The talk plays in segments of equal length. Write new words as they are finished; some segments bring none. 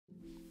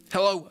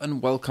Hello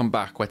and welcome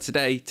back, where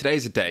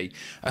today's a day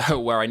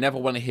where I never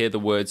want to hear the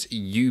words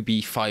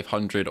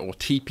UB500 or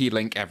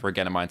TP-Link ever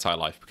again in my entire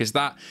life, because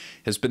that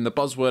has been the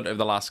buzzword over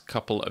the last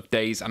couple of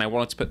days, and I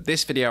wanted to put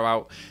this video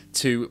out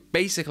to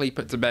basically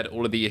put to bed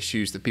all of the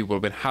issues that people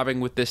have been having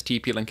with this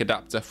TP-Link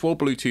adapter for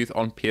Bluetooth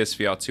on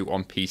PSVR2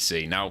 on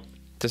PC. Now,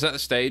 to set the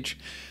stage,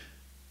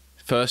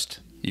 first,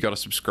 you gotta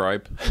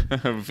subscribe.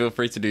 Feel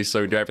free to do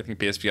so, do everything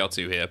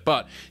PSVR2 here.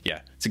 But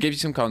yeah, to give you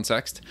some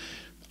context,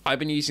 I've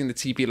been using the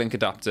TP-Link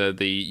adapter,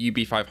 the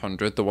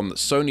UB500, the one that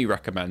Sony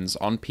recommends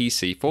on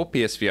PC for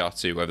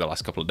PSVR2 over the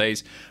last couple of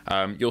days.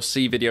 You'll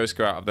see videos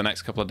go out of the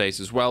next couple of days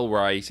as well, where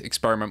I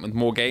experiment with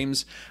more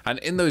games. And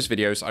in those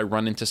videos, I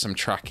run into some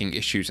tracking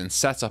issues and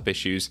setup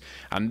issues.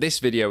 And this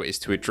video is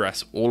to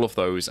address all of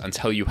those and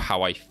tell you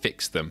how I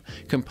fixed them.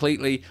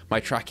 Completely, my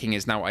tracking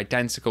is now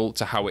identical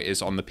to how it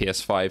is on the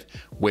PS5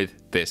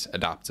 with this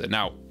adapter.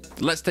 Now,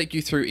 let's take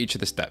you through each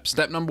of the steps.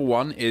 Step number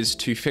one is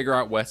to figure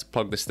out where to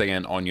plug this thing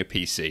in on your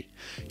PC.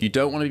 You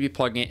don't want to be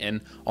plugging it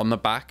in on the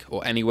back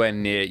or anywhere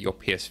near your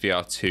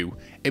PSVR2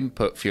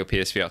 input for your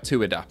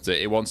PSVR2 adapter.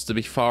 It wants to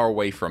be far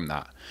away from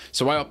that.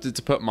 So I opted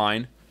to put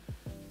mine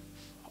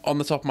on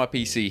the top of my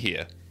PC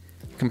here,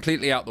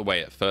 completely out the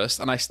way at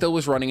first, and I still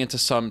was running into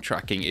some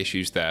tracking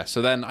issues there.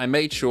 So then I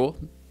made sure,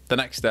 the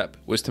next step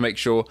was to make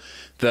sure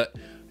that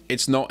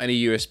it's not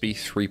any USB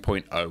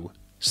 3.0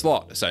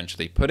 slot,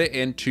 essentially. Put it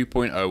in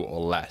 2.0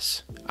 or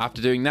less.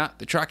 After doing that,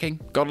 the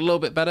tracking got a little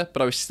bit better,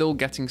 but I was still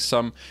getting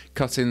some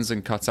cut-ins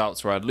and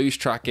cut-outs where I'd lose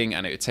tracking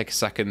and it would take a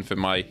second for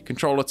my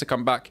controller to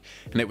come back,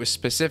 and it was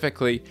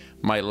specifically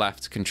my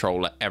left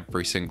controller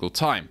every single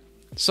time.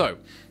 So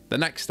the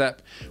next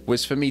step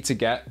was for me to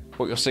get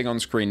what you're seeing on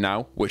screen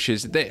now, which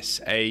is this,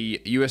 a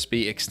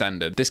USB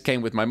extender. This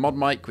came with my mod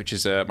mic, which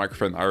is a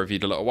microphone that I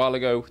reviewed a little while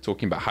ago,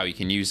 talking about how you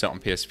can use it on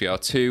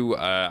PSVR2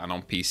 and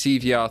on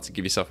PC VR to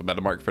give yourself a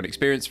better microphone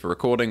experience for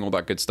recording, all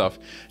that good stuff.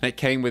 And it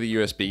came with a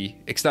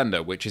USB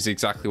extender, which is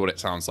exactly what it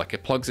sounds like.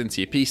 It plugs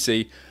into your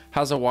PC,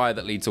 has a wire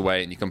that leads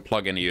away, and you can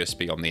plug in a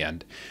USB on the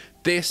end.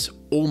 This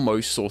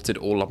almost sorted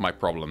all of my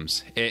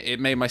problems. It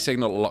made my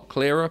signal a lot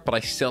clearer, but I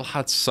still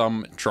had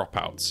some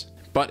dropouts.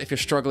 But if you're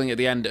struggling at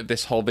the end of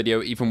this whole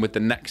video, even with the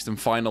next and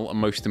final and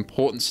most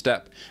important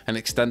step, an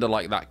extender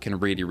like that can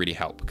really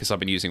help, because I've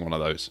been using one of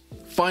those.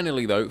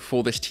 Finally though,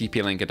 for this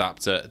TP-Link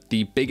adapter,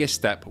 the biggest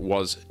step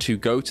was to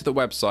go to the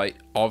website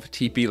of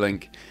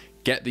TP-Link,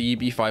 get the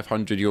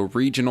UB500, your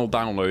regional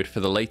download for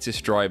the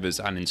latest drivers,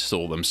 and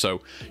install them. So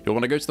you'll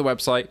want to go to the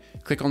website,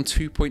 click on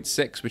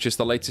 2.6, which is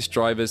the latest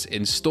drivers,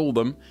 install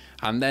them,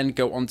 and then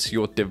go onto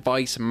your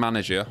device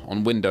manager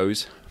on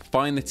Windows,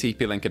 find the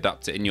TP-Link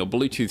adapter in your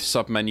Bluetooth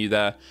submenu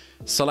there,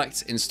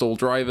 select install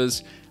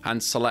drivers,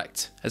 and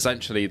select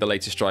essentially the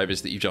latest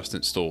drivers that you've just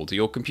installed.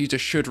 Your computer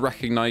should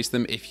recognize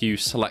them if you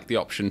select the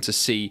option to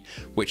see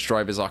which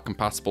drivers are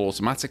compatible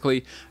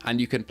automatically, and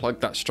you can plug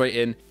that straight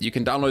in. You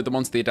can download them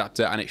onto the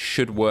adapter and it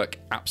should work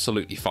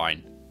absolutely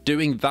fine.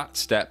 Doing that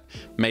step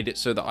made it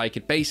so that I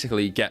could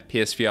basically get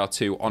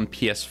PSVR2 on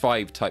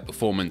PS5 type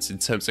performance in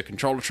terms of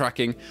controller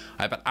tracking.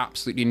 I've had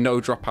absolutely no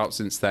dropouts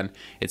since then.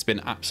 It's been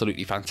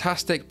absolutely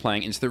fantastic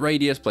playing Into the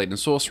Radius, Blade and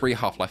Sorcery,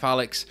 Half-Life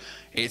Alyx.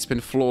 It's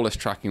been flawless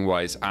tracking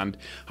wise, and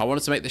I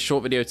wanted to make this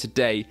short video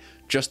today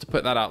just to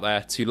put that out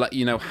there to let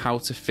you know how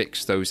to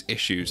fix those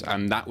issues,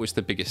 and that was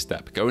the biggest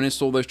step. Go and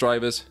install those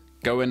drivers.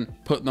 Go and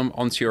put them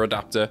onto your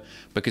adapter,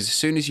 because as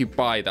soon as you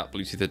buy that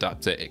Bluetooth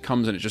adapter, it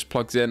comes and it just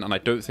plugs in, and I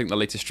don't think the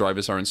latest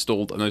drivers are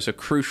installed, and those are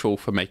crucial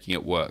for making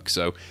it work.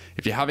 So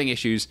if you're having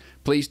issues,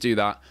 please do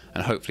that,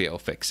 and hopefully it'll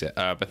fix it.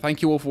 But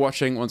thank you all for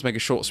watching. I want to make a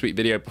short, sweet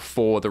video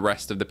before the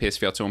rest of the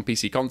PSVR2 on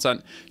PC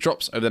content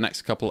drops over the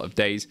next couple of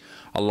days.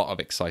 A lot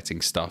of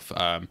exciting stuff.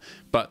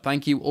 But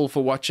thank you all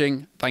for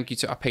watching. Thank you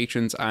to our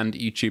patrons and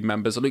YouTube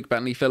members: Luke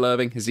Bentley, Phil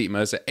Irving, Hazit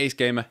Mirza, Ace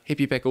Gamer,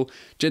 Hippie Pickle,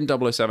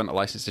 Jin007, A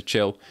License to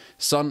Chill,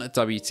 Son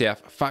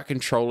WTF, Fat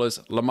Controllers,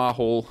 Lamar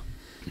Hall,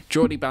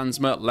 Geordie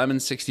Bansma,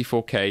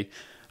 Lemon64K,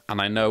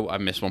 and I know I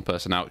missed one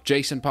person out,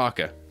 Jason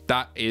Parker.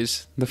 That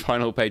is the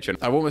final patron.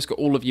 I've almost got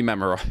all of you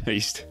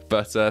memorized,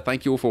 but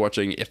thank you all for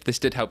watching. If this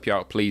did help you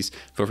out, please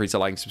feel free to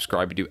like and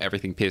subscribe. We do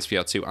everything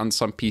PSVR2 and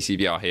some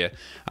PCVR here.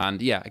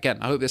 And yeah, again,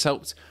 I hope this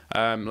helped.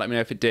 Let me know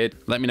if it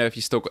did. Let me know if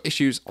you still got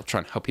issues. I'll try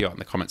and help you out in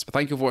the comments. But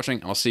thank you for watching,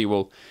 and I'll see you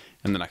all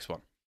in the next one.